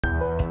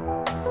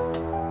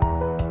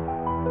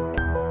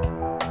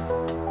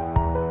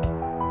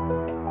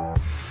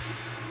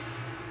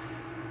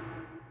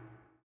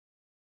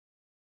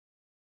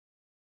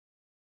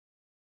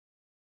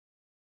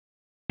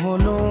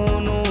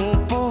মননো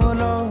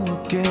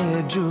পলকে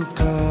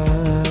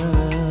জুকাই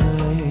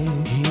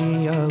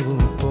হিয়াও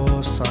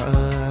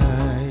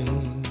পচাই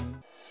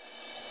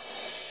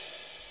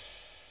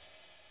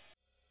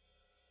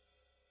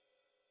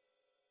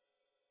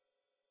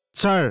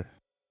স্যাৰ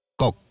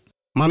কক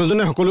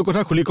মানুহজনে সকলো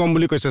কথা খুলি কম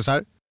বুলি কৈছে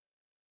স্যাৰ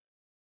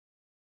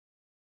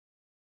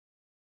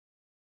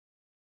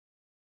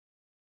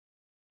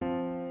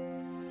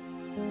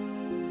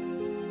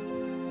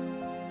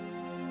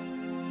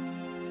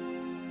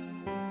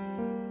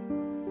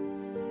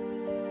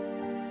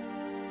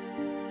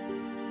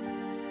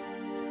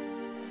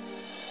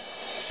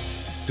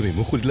তুমি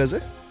মোক সুধিলা যে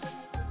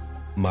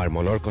মাৰ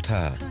মনৰ কথা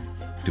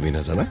তুমি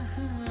নাজানা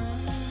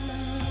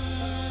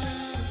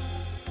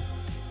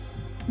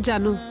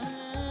জানো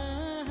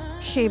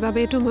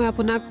সেইবাবেইতো মই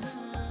আপোনাক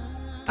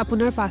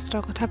আপোনাৰ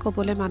পাষ্টৰ কথা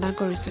ক'বলৈ মানা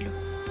কৰিছিলোঁ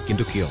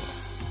কিন্তু কিয়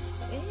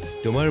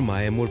তোমাৰ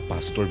মায়ে মোৰ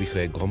পাষ্টৰ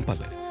বিষয়ে গম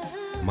পালে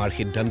মাৰ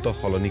সিদ্ধান্ত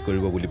সলনি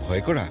কৰিব বুলি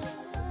ভয় কৰা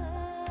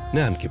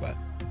নে আন কিবা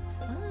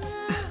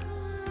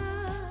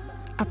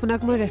আপোনাক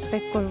মই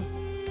ৰেছপেক্ট কৰোঁ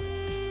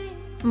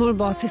মোৰ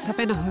বছ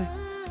হিচাপে নহয়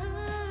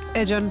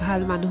এজন ভাল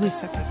মানুহ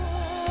হিচাপে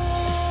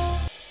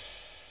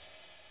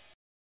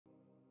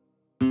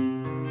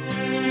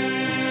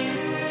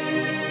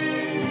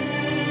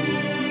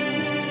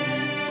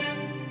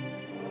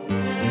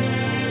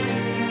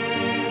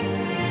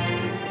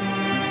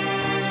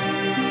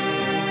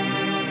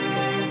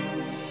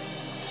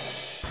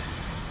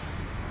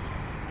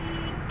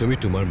তুমি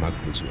তোমাৰ মাক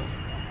বুজোৱা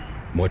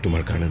মই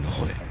তোমাৰ কাৰণে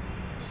নহয়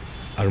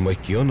আৰু মই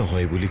কিয়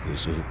নহয় বুলি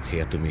কৈছো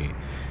সেয়া তুমি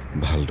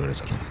ভালদৰে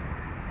জানা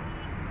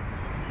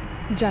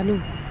জানো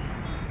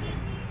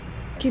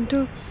কিন্তু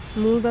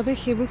মোৰ বাবে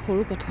সেইবোৰ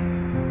সৰু কথা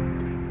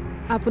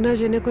আপোনাৰ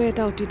যেনেকৈ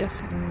এটা অতীত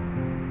আছে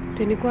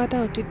তেনেকুৱা এটা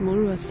অতীত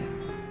মোৰো আছে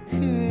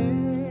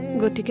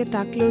গতিকে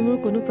তাক লৈ মোৰ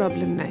কোনো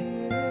প্ৰব্লেম নাই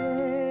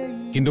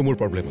কিন্তু মোৰ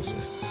প্ৰব্লেম আছে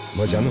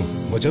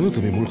মই জানো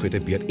তুমি মোৰ সৈতে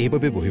বিয়াত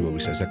এইভাবে বহিব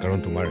বিচাৰিছা কাৰণ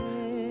তোমাৰ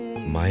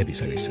মায়ে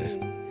বিচাৰিছে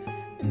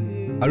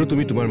আৰু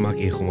তুমি তোমাৰ মাক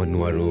এই সময়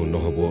নোৱাৰো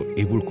নহব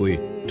এইবোৰ কৈ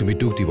তুমি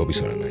দুখ দিব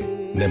বিচৰা নাই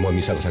নে মই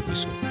মিছা কথা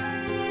কৈছো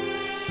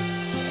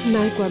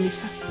নাই কোৱা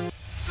মিছা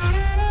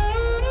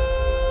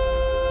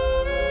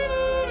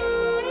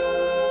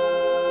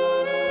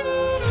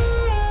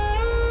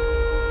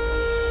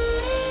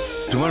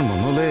তোমাৰ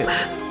মনলৈ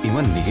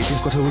ইমান নিগেটিভ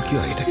কথাবোৰ কিয়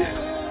আহি থাকে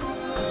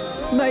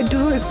বাধ্য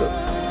হৈছো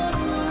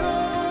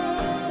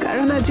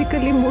কাৰণ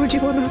আজিকালি মোৰ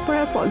জীৱনৰ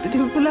পৰা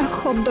পজিটিভ বোলা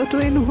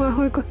শব্দটোৱে নোহোৱা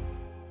হৈ গ'ল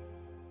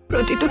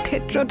প্ৰতিটো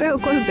ক্ষেত্ৰতে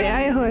অকল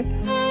বেয়াই হয়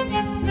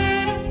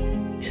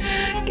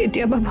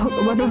কেতিয়াবা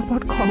ভগৱানৰ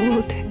ওপৰত খং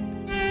উঠে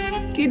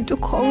কিন্তু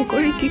খং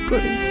কৰি কি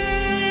কৰিম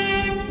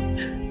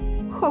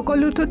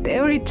সকলোতো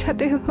তেওঁৰ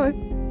ইচ্ছাতে হয়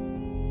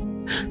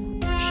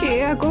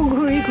সেয়ে আকৌ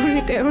ঘূৰি ঘূৰি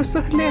তেওঁৰ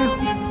ওচৰলৈ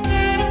আহোঁ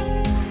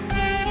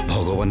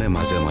ভগৱানে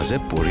মাজে মাজে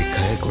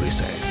পৰীক্ষাহে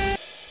কৰিছে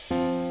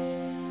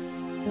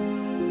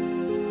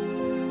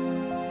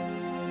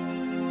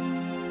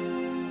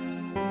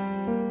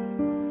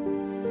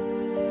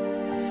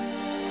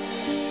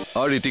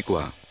ৰীতি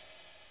কোৱা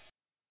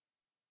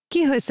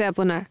কি হৈছে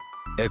আপোনাৰ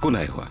একো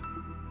নাই হোৱা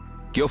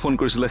কিয় ফোন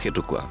কৰিছিলা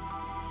সেইটো কোৱা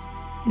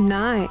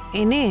নাই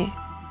এনে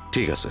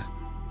ঠিক আছে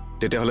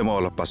তেতিয়াহ'লে মই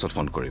অলপ পাছত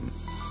ফোন কৰিম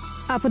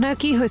আপোনাৰ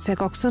কি হৈছে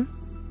কওকচোন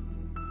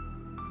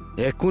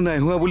একো নাই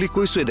হোৱা বুলি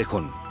কৈছোৱে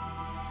দেখোন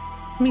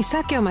মিছা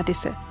কিয়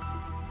মাতিছে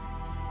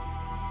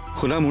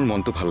শুনা মোৰ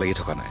মনটো ভাল লাগি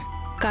থকা নাই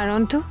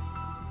কাৰণটো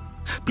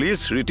প্লিজ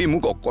ৰীতি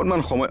মোক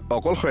অকণমান সময়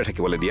অকলশৰে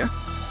থাকিবলৈ দিয়া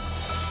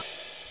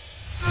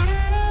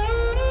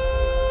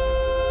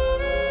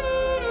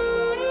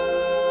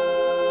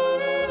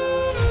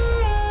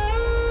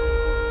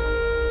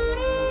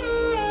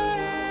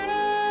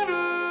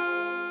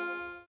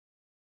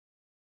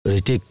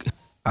ঋতিক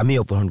আমি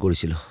অপহৰণ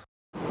কৰিছিলোঁ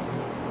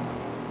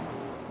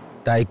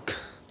তাইক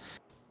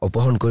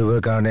অপহৰণ কৰিবৰ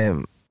কাৰণে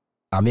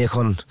আমি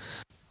এখন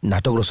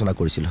নাটক ৰচনা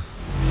কৰিছিলোঁ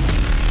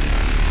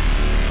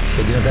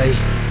সেইদিনা তাই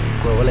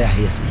ক'ৰবালৈ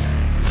আহি আছিল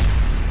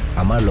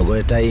আমাৰ লগৰ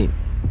এটাই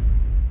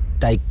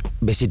তাইক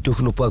বেছি দুখ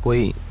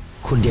নোপোৱাকৈ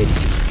খুন্দিয়াই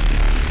দিছিল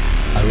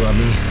আৰু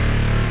আমি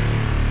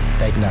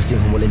তাইক নাৰ্ছিং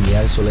হোমলৈ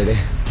নিয়াৰ চলেৰে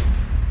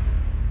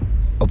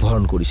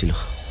অপহৰণ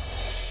কৰিছিলোঁ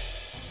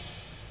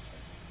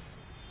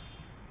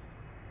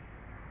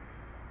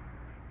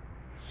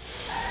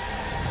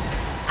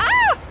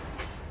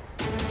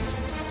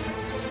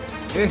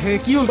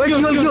কি হ'ল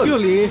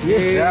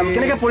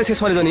কেনেকৈ পৰিছে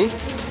ছোৱালীজনী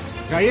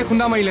গাড়ীয়ে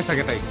খুন্দা মাৰিলে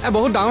চাগে তাইক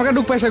বহুত ডাঙৰকৈ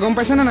দুখ পাইছে গম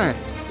পাইছে নে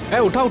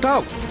নাই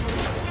উঠাওক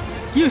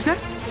কি হৈছে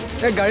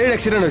গাড়ীৰ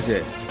এক্সিডেণ্ট হৈছে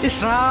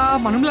ইছৰা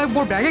মানুহবিলাক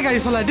বৰ বেয়াকৈ গাড়ী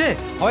চলাই দেই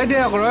হয় দে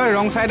আকৌ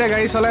ৰং চাইডে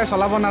গাড়ী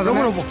চলাব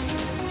নাজানো ৰ'ব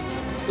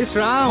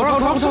ইছৰাম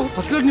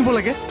হস্পিটেলত নিব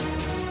লাগে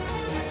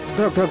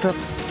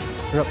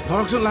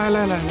ধৰকচোন লাহে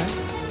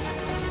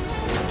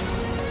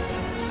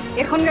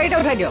এখন গাড়ীতে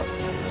উঠাই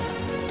দিয়ক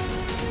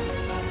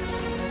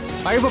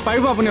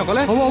পাৰিব আপুনি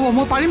অকলে হ'ব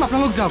মই পাৰিম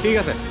আপোনালোক যাওক ঠিক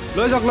আছে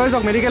লৈ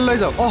যাওক মেডিকেল লৈ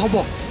যাওক হ'ব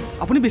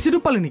আপুনি বেছি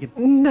দুখ পালে নেকি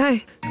নাই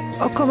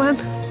অকণমান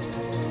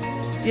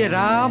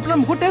আপোনাৰ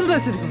মুখত তেজ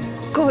ওলাইছে দেখোন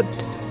ক'ত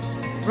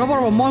ৰ'ব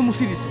মই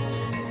মুচি দিছোঁ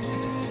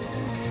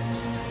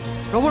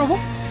ৰ'ব ৰ'ব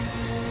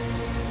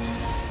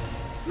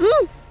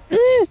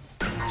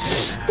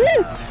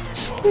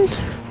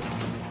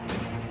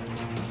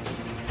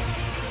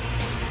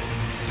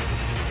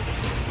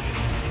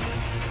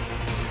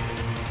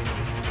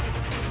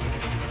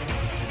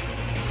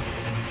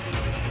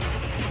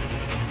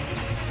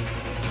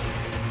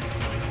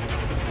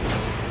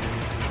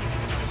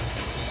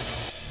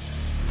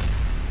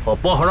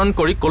অপহৰণ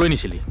কৰি কলৈ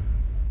নিছিলি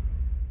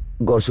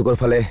গড়চুকৰ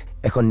ফালে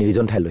এখন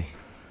নিৰ্জন ঠাইলৈ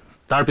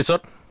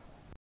তাৰপিছত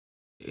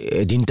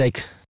এদিন তাইক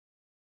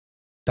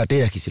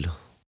তাতেই ৰাখিছিলোঁ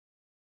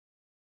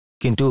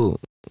কিন্তু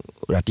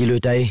ৰাতিলৈ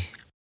তাই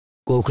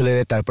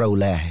কৌশলেৰে তাৰ পৰা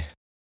ওলাই আহে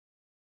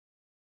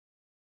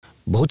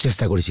বহুত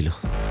চেষ্টা কৰিছিলোঁ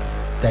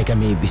তাইক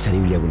আমি বিচাৰি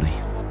উলিয়াবলৈ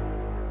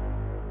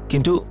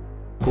কিন্তু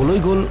কলৈ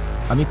গ'ল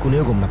আমি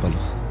কোনেও গম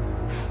নাপালোঁ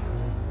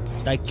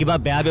তাইক কিবা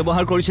বেয়া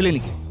ব্যৱহাৰ কৰিছিলে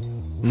নেকি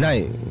নাই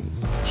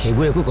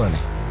সেইবোৰ একো কৰা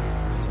নাই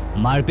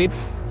মাৰপিট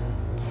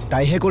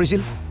তাইহে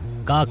কৰিছিল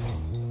কাক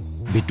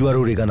বিটু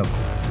আৰু ৰিগানক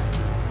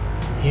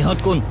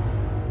সিহঁত কোন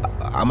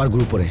আমাৰ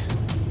গ্ৰুপৰে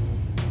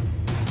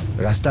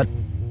ৰাস্তাত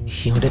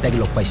সিহঁতে তাইক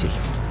লগ পাইছিল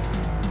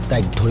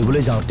তাইক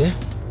ধৰিবলৈ যাওঁতে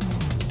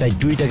তাই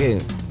দুইটাকে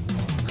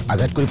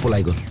আঘাত কৰি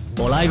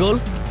পলাই গ'ল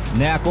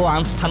নে আকৌ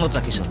আন স্থানত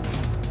ৰাখিছ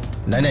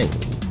নাই নাই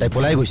তাই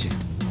পলাই গৈছে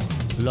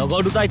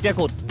লগৰ দুটা এতিয়া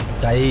ক'ত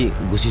তাই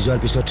গুচি যোৱাৰ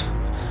পিছত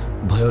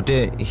ভয়তে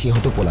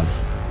সিহঁতো পলাল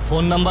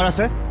ফোন নম্বৰ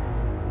আছে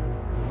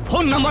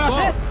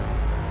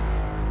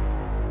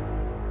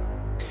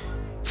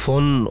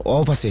ফোন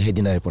অফ আছে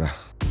সেইদিনাৰে পৰা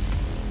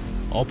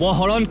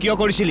অপহৰণ কিয়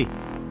কৰিছিলি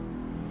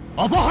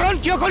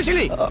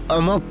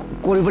মোক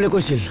কৰিবলৈ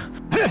কৈছিল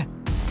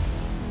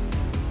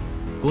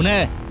কোনে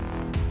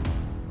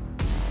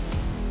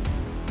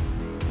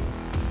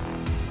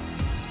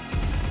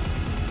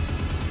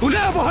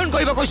অপহৰণ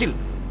কৰিব কৈছিল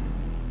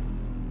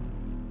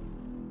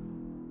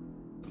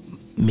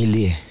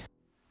মিলি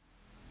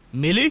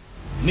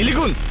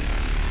কোন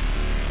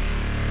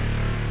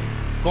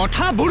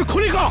কথাবোৰ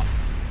খুলি ক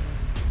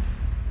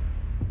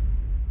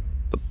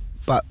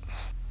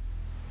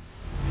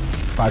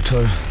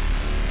পাৰ্থৰ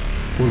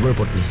পূৰ্বৰ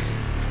পত্নী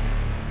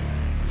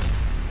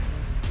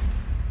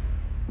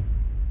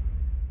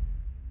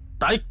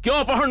তাইক কিয়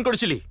অপহৰণ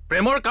কৰিছিলি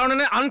প্ৰেমৰ কাৰণে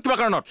নে আন কিবা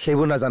কাৰণত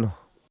সেইবোৰ নাজানো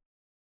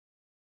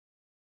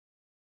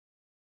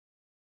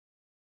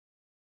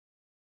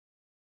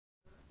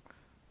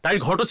তাইৰ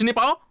ঘৰটো চিনি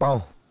পাওঁ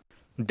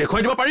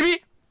দেখুৱাই দিব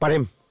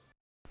পাৰিম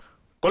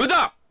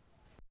কলিতা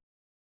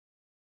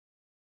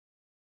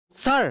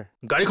ছাৰ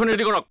গাড়ীখন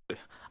ৰেডি কৰক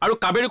আৰু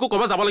কাবেৰীকো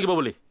ক'ব যাব লাগিব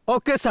বুলি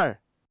অ'কে ছাৰ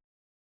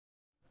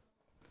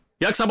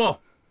ইয়াক চাব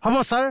হ'ব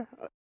ছাৰ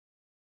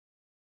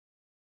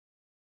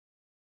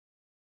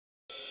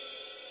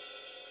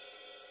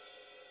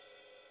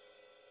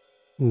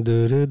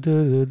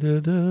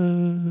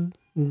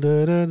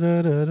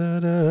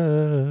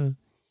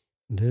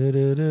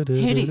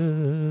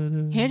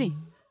হেৰি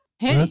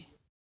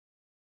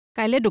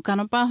কাইলৈ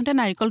দোকানৰ পৰা আহোঁতে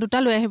নাৰিকল দুটা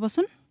লৈ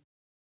আহিবচোন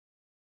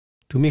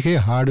তুমি সেই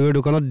হাৰ্ডৱেৰ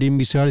দোকানত ডিম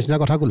বিচৰাৰ নিচিনা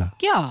কথা ক'লা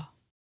কিয়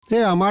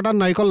এই আমাৰ তাত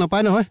নাৰিকল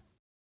নাপায় নহয়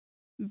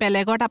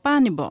বেলেগৰ তাৰপৰা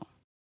আনিব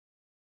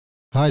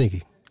হয় নেকি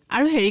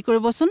আৰু হেৰি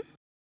কৰিবচোন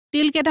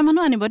তিল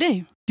কেইটামানো আনিব দেই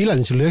তিল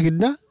আনিছিলোঁ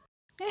সেইদিনা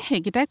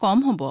সেইকেইটাই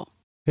কম হ'ব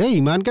এই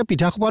ইমানকৈ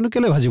পিঠা খোপানো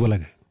কেলৈ ভাজিব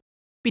লাগে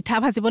পিঠা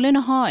ভাজিবলৈ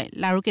নহয়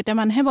লাৰু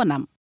কেইটামানহে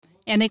বনাম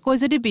এনেকৈ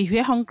যদি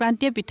বিহুৱে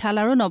সংক্ৰান্তিয়ে পিঠা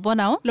লাৰু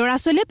নবনাও ল'ৰা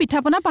ছোৱালীয়ে পিঠা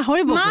পনা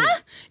পাহৰিব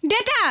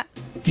দেতা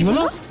কি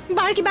হলো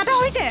বাৰ কিবা এটা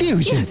হৈছে কি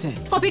হৈছে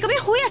কপি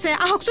শুই আছে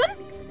আহকচোন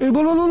এই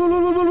বল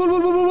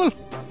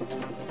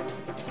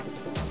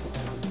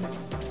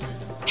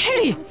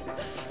হেৰি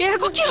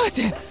আকৌ কি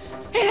হৈছে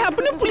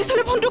আপুনি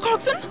পুলিচলৈ ফোনটো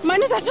কৰকচোন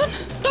মানুহ যাচোন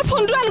তই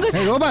ফোনটো আন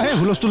গৈছে ৰ'বা হে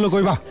হুলস্থুল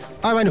নকৰিবা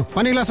মানুহ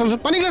পানী গিলাচ আনচোন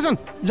পানী গিলাচ আন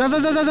যা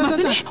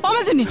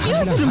মাজনী কি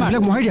হৈছে তোমাৰ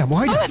মহাই দিয়া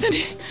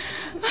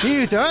কি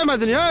হৈছে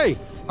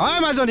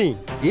মাজনী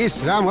ইছ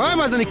ৰাম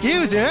মাজনী কি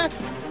হৈছে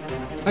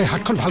এই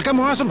হাতখন ভালকৈ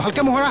মহৰাচোন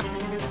ভালকৈ মহৰা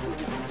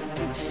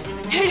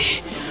হেৰি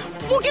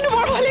মোৰ কিন্তু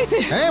বৰ ভয় লাগিছে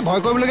ভয়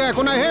কৰিবলগীয়া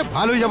একো নাই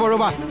ভাল হৈ যাব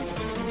ৰ'বা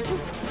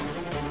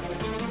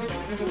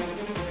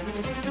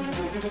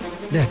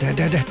দে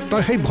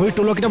তই সেই ভৰিৰ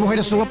তলকেইটা মহাই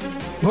দেচোন অলপ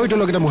ভৰিৰ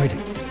তলকেইটা মহাই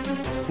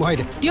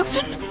দে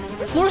দিয়কচোন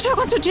মোৰ ওচৰত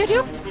অকণ ছটিয়াই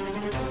দিয়ক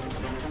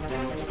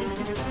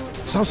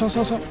চাও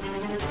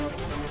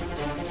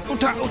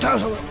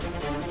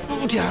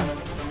উঠা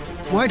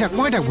মহাই থাক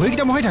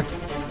ভৰিকেইটা মহাই থাক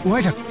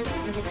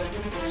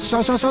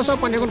চাও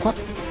পানী অকণ খোৱা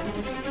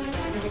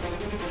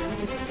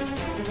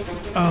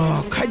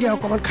খাই দিয়া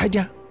অকণমান খাই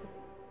দিয়া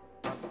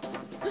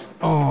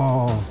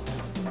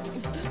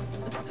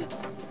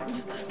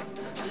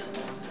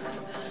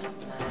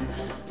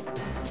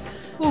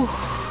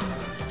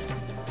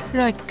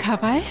ৰক্ষা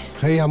পাই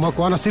সেয়া মই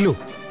কোৱা নাছিলোঁ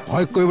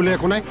ভয় কৰিবলৈ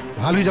একো নাই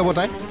ভাল হৈ যাব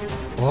তাই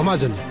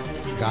মাজনী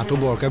গাটো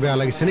বৰকৈ বেয়া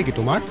লাগিছে নেকি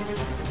তোমাৰ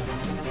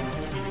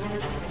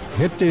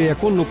হেতেৰি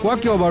একো নোকোৱা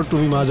কিয় বাৰু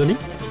তুমি মাজনী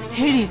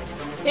হেৰি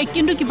এই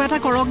কিন্তু কিবা এটা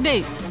কৰক দেই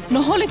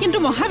নহ'লে কিন্তু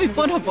মহা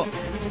বিপদ হ'ব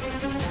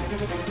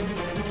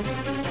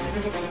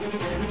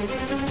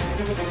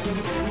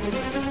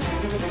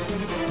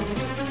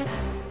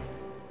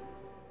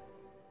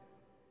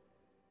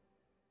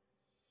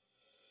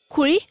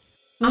খুৰী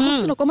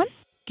আহকচোন অকমান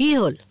কি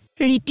হ'ল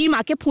ৰীতিৰ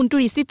মাকে ফোনটো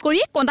ৰিচিভ কৰি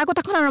কন্দা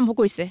কথাখন আৰম্ভ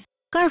কৰিছে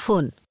কাৰ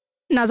ফোন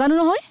নাজানো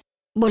নহয়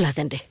ব'লা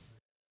তেন্তে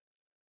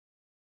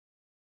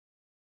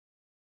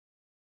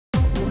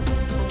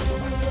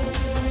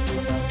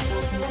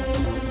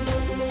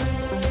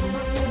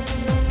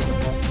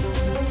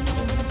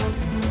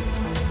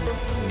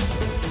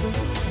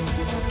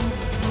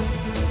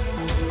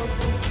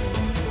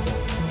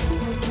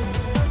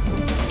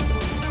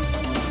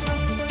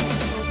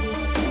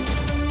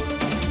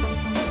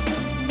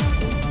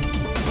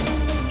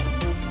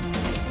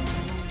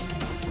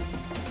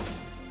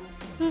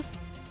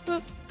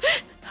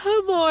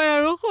মই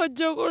আৰু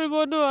সহ্য কৰিব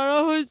নোৱাৰা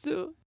হৈছো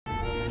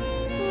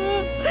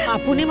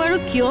আপুনি বাৰু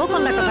কিয়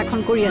কন্দা কথাখন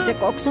কৰি আছে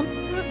কওকচোন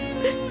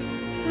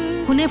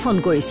কোনে ফোন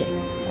কৰিছে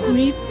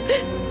খুৰী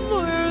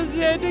মই আৰু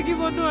জীয়াই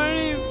থাকিব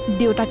নোৱাৰিম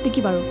দেউতাক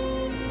নেকি বাৰু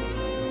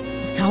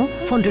চাওঁ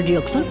ফোনটো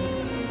দিয়কচোন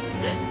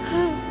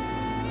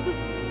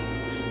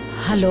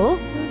হেল্ল'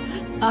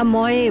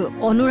 মই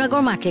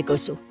অনুৰাগৰ মাকে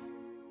কৈছো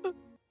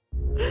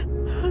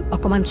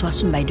অকমান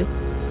চোৱাচোন বাইদেউ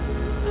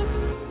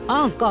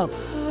কওক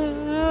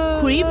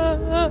খুৰী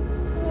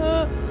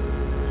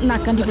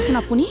নাকান্দিবচোন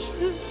আপুনি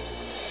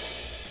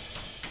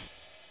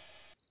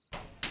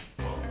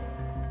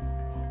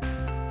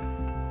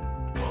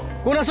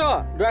কোন আছ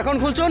দুৱাৰখন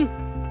খোলচোন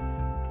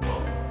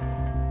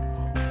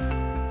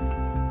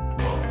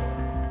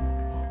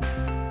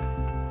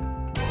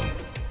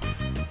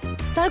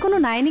ছাৰ কোনো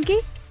নাই নেকি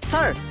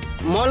ছাৰ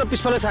মই অলপ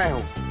পিছফালে চাই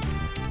আহোঁ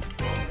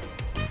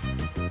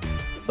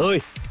ঐ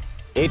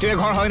এইটোৱে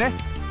ঘৰ হয়নে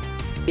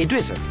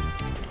এইটোৱে ছাৰ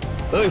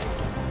ঐ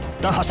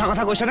তই সঁচা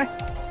কথা কৈছনে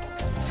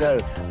ছাৰ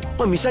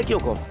মই মিছা কিয়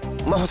ক'ম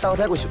মই সঁচা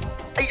কথাই কৈছোঁ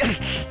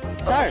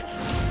ছাৰ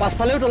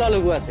পাছফালেও তলা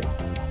লগোৱা আছে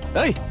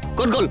ঐ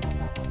ক'ত গ'ল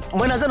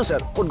মই নাজানো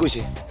ছাৰ ক'ত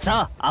গৈছে চা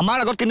আমাৰ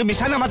আগত কিন্তু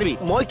মিছা নামাতিবি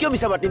মই কিয়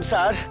মিছা মাতিম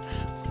ছাৰ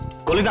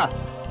কলিতা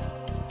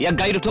ইয়াক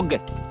গাড়ীত উঠকগে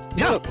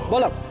যাওক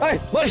বলক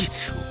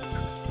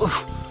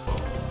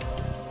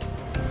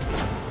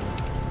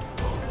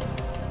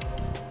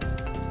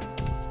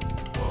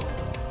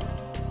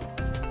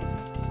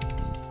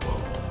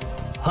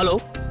হেল্ল'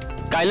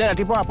 কাইলৈ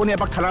ৰাতিপুৱা আপুনি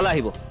এপাক থানালৈ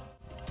আহিব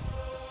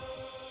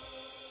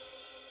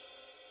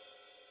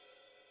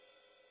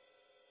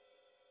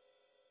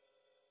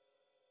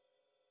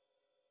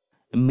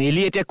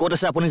মেলি এতিয়া ক'ত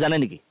আছে আপুনি জানে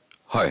নেকি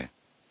হয়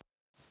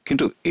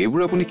কিন্তু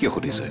এইবোৰ আপুনি কিয়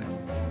সুধিছে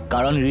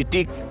কাৰণ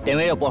ঋতিক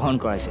তেৱে অপহৰণ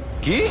কৰাইছে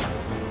কি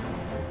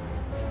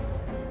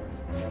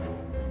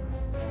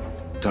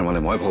তাৰমানে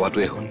মই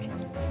ভবাটোৱে হ'ল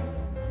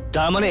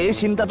তাৰমানে এই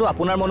চিন্তাটো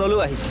আপোনাৰ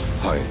মনলৈও আহিছে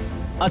হয়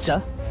আচ্ছা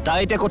তাই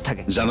এতিয়া ক'ত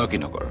থাকে জানকী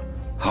নগৰ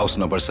হাউচ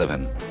নম্বৰ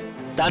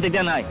 7 তাত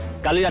এতিয়া নাই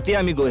কালি ৰাতিয়ে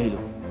আমি গৈ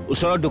আহিলোঁ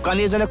ওচৰৰ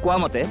দোকানী এজনে কোৱা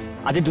মতে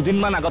আজি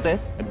দুদিনমান আগতে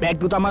বেগ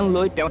দুটামান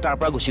লৈ তেওঁ তাৰ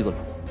পৰা গুচি গ'ল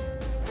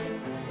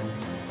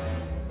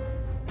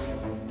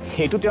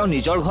সেইটো তেওঁৰ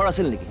নিজৰ ঘৰ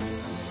আছিল নেকি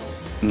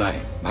নাই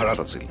ভাড়াত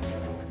আছিল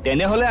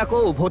তেনেহ'লে আকৌ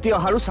উভতি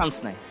অহাৰো চান্স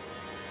নাই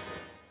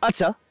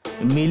আচ্ছা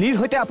মিলিৰ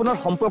সৈতে আপোনাৰ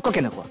সম্পৰ্ক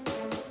কেনেকুৱা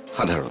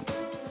সাধাৰণ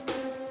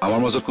আমাৰ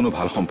মাজত কোনো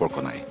ভাল সম্পৰ্ক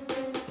নাই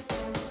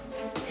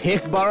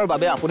শেষবাৰৰ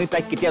বাবে আপুনি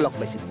তাইক কেতিয়া লগ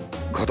পাইছিল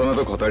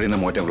ঘটনাটো ঘটাৰ দিনা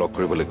মই তেওঁক লগ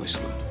কৰিবলৈ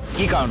গৈছিলোঁ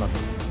কি কাৰণত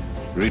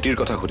ৰীতিৰ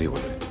কথা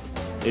সুধিবলৈ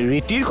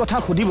ৰীতিৰ কথা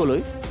সুধিবলৈ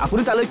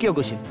আপুনি তালৈ কিয়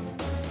গৈছিল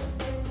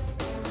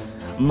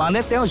মানে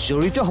তেওঁ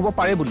জড়িত হ'ব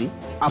পাৰে বুলি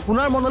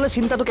আপোনাৰ মনলৈ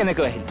চিন্তাটো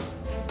কেনেকৈ আহিল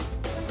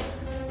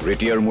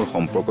ৰীতি আৰু মোৰ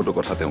সম্পৰ্কটোৰ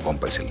কথা তেওঁ গম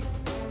পাইছিল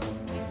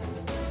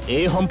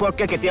এই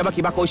সম্পৰ্কে কেতিয়াবা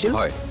কিবা কৈছিল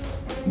হয়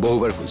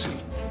বহুবাৰ কৈছিল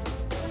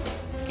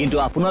কিন্তু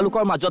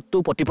আপোনালোকৰ মাজততো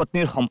পতি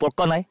পত্নীৰ সম্পৰ্ক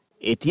নাই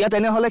এতিয়া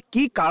তেনেহ'লে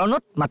কি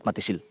কাৰণত মাত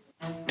মাতিছিল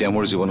তেওঁ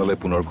মোৰ জীৱনলৈ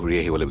পুনৰ ঘূৰি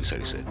আহিবলৈ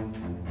বিচাৰিছে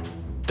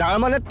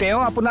তাৰমানে তেওঁ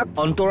আপোনাক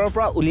অন্তৰৰ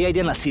পৰা উলিয়াই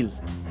দিয়া নাছিল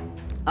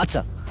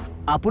আচ্ছা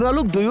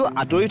আপোনালোক দুয়ো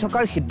আঁতৰি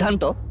থকাৰ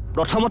সিদ্ধান্ত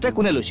প্ৰথমতে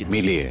কোনে লৈছিল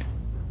মিলিয়ে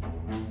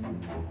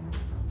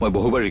মই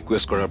বহুবাৰ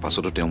ৰিকুৱেষ্ট কৰাৰ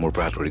পাছতো তেওঁ মোৰ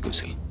পৰা আঁতৰি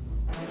গৈছিল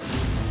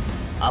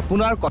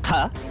আপোনাৰ কথা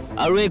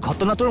আৰু এই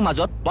ঘটনাটোৰ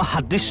মাজত মই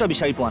সাদৃশ্য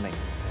বিচাৰি পোৱা নাই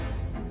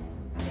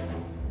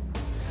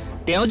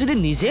তেওঁ যদি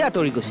নিজে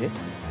আঁতৰি গৈছে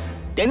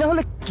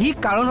তেনেহ'লে কি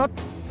কাৰণত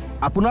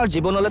আপোনাৰ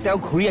জীৱনলৈ তেওঁ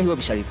ঘূৰি আহিব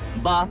বিচাৰিব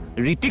বা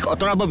ৰীতিক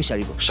আঁতৰাব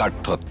বিচাৰিব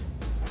স্বাৰ্থত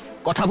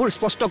কথাবোৰ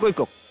স্পষ্টকৈ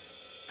কওক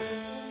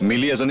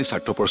মিলি এজনী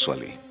স্বাৰ্থপৰ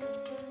ছোৱালী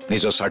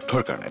নিজৰ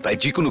স্বাৰ্থৰ কাৰণে তাই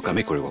যিকোনো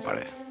কামেই কৰিব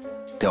পাৰে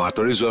তেওঁ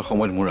আঁতৰি যোৱাৰ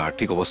সময়ত মোৰ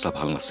আৰ্থিক অৱস্থা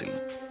ভাল নাছিল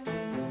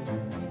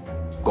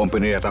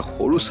কোম্পানীৰ এটা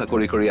সৰু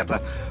চাকৰি কৰি এটা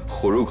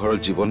সৰু ঘৰত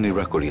জীৱন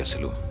নিৰ্বাহ কৰি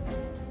আছিলোঁ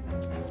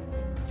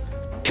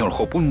তেওঁৰ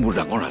সপোন মোৰ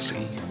ডাঙৰ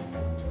আছিল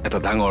এটা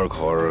ডাঙৰ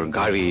ঘৰ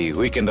গাড়ী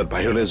উইকেণ্ডত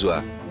বাহিৰলৈ যোৱা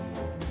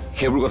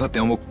সেইবোৰ কথা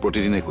তেওঁ মোক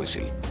প্ৰতিদিনে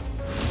কৈছিল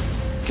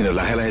কিন্তু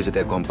লাহে লাহে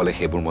যেতিয়া গম পালে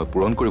সেইবোৰ মই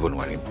পূৰণ কৰিব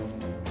নোৱাৰিম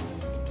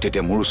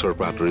তেতিয়া মোৰ ওচৰৰ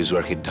পৰা আঁতৰি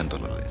যোৱাৰ সিদ্ধান্ত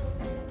ল'লে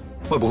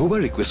মই বহুবাৰ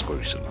ৰিকুৱেষ্ট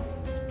কৰিছিলোঁ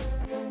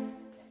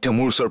তেওঁ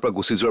মোৰ ওচৰৰ পৰা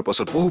গুচি যোৱাৰ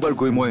পাছত বহুবাৰ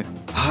গৈ মই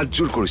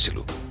হাতজোৰ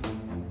কৰিছিলোঁ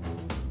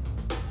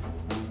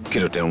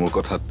কিন্তু তেওঁ মোৰ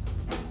কথাত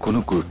কোনো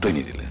গুৰুত্বই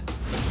নিদিলে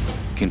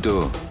কিন্তু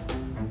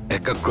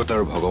একাগ্ৰতা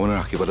আৰু ভগৱানৰ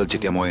আশীৰ্বাদত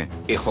যেতিয়া মই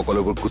এই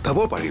সকলোবোৰ গোটাব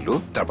পাৰিলোঁ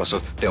তাৰ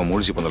পাছত তেওঁ মোৰ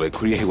জীৱনলৈ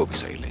ঘূৰি আহিব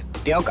বিচাৰিলে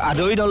তেওঁক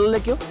আদৰি নল'লে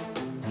কিয়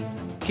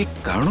কি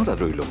কাৰণত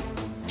আদৰি ল'ম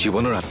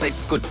জীৱনৰ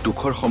আটাইতকৈ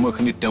দুখৰ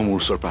সময়খিনিত তেওঁ মোৰ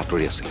ওচৰৰ পৰা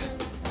আঁতৰি আছিলে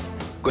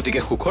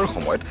গতিকে সুখৰ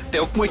সময়ত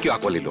তেওঁক মই কিয়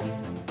আঁকোৱালি ল'ম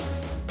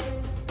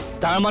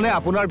তাৰ মানে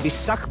আপোনাৰ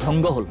বিশ্বাস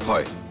ভংগ হ'ল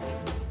হয়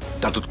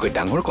তাতোতকৈ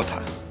ডাঙৰ কথা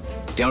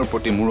তেওঁৰ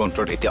প্ৰতি মোৰ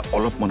অন্তৰত এতিয়া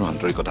অলপমানো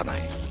আন্তৰিকতা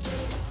নাই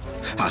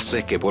আছে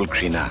কেৱল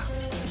ঘৃণা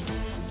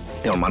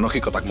তেওঁৰ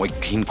মানসিকতাক মই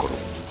ঘৃণ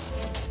কৰোঁ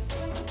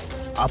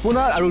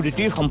আপোনাৰ আৰু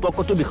ৰীতিৰ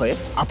সম্পৰ্কটোৰ বিষয়ে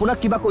আপোনাক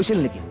কিবা কৈছিল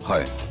নেকি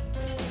হয়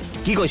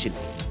কি কৈছিল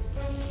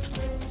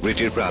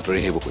ৰীতিৰ পৰা আঁতৰি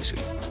আহিব কৈছিল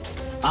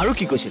আৰু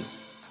কি কৈছিল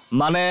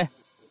মানে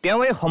তেওঁ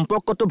এই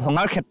সম্পৰ্কটো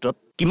ভঙাৰ ক্ষেত্ৰত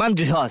কিমান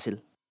দৃঢ় আছিল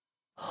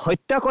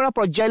হত্যা কৰা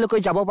পৰ্যায়লৈকে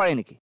যাব পাৰে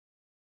নেকি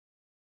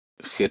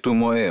সেইটো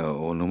মই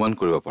অনুমান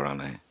কৰিব পৰা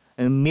নাই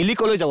মিলি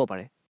কলৈ যাব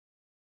পাৰে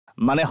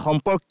মানে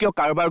সম্পৰ্কীয়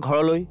কাৰোবাৰ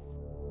ঘৰলৈ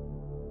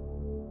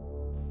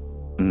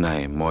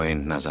নাই মই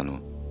নাজানো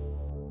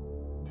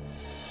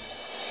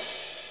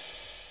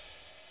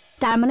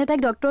তাৰ মানে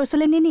তাইক ডক্টৰৰ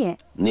ওচৰলৈ নিনিয়ে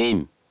নিম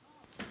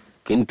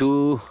কিন্তু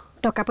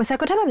টকা পইচাৰ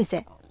কথা ভাবিছে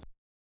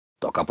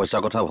টকা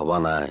পইচাৰ কথা ভবা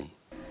নাই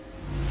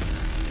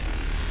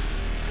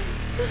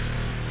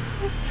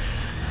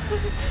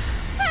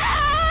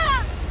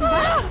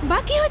বা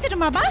কি হৈছে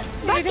তোমাৰ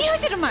বা কি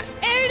হৈছে তোমাৰ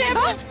এৰি দে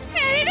বা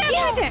এৰি দে কি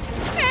হৈছে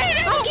এৰি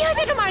দে কি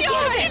হৈছে তোমাৰ কি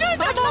হৈছে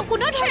বা তোমাক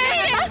কোনো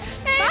ধৰিলে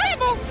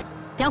বা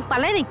তেওঁক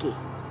পালে নেকি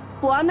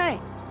পোৱা নাই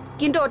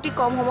কিন্তু অতি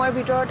কম সময়ৰ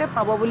ভিতৰতে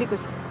পাব বুলি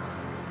কৈছে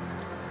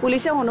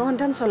পুলিচে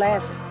অনুসন্ধান চলাই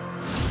আছে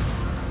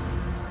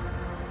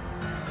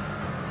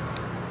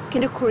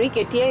কিন্তু খুৰী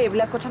কেতিয়াই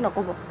এইবিলাক কথা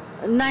নকব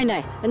নাই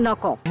নাই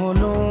নকওঁ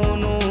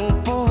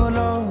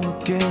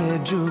পলকে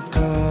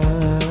জুকা